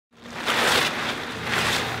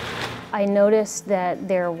I noticed that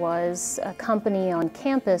there was a company on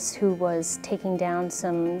campus who was taking down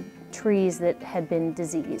some trees that had been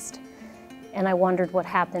diseased, and I wondered what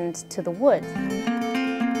happened to the wood.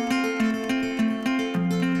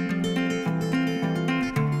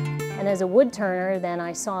 And as a wood turner, then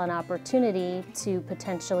I saw an opportunity to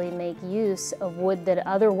potentially make use of wood that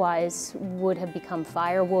otherwise would have become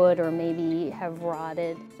firewood or maybe have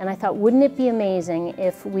rotted. And I thought, wouldn't it be amazing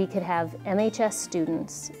if we could have MHS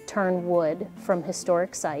students turn wood from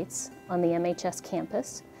historic sites on the MHS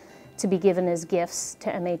campus to be given as gifts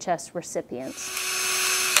to MHS recipients.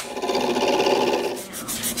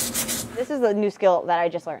 This is a new skill that I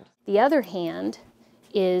just learned. The other hand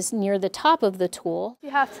is near the top of the tool. You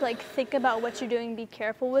have to think about what you're doing, be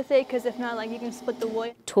careful with it, because if not, you can split the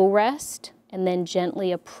wood. Tool rest, and then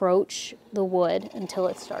gently approach the wood until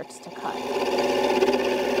it starts to cut.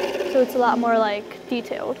 So it's a lot more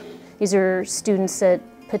detailed. These are students that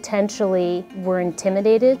potentially were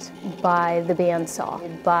intimidated by the bandsaw,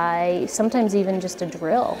 by sometimes even just a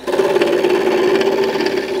drill.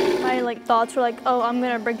 My thoughts were oh, I'm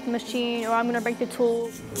gonna break the machine, or I'm gonna break the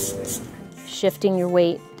tool. Shifting your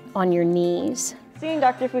weight on your knees. Seeing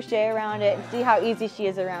Dr. Fouche around it, see how easy she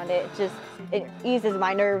is around it, it eases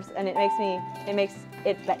my nerves, and it makes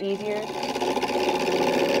it that easier.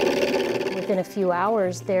 Within a few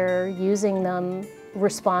hours, they're using them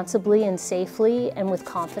responsibly and safely and with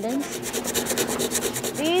confidence.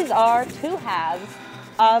 These are 2 halves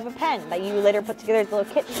of a pen that you later put together as a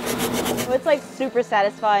little kit. So it's super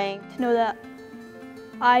satisfying to know that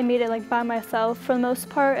I made it by myself for the most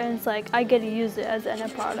part, and it's I get to use it as an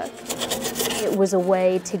end product. It was a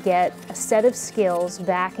way to get a set of skills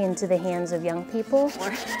back into the hands of young people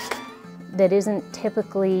that isn't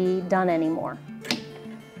typically done anymore.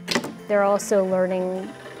 They're also learning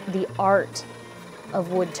the art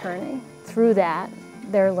of wood turning. Through that,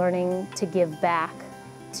 they're learning to give back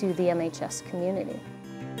to the MHS community.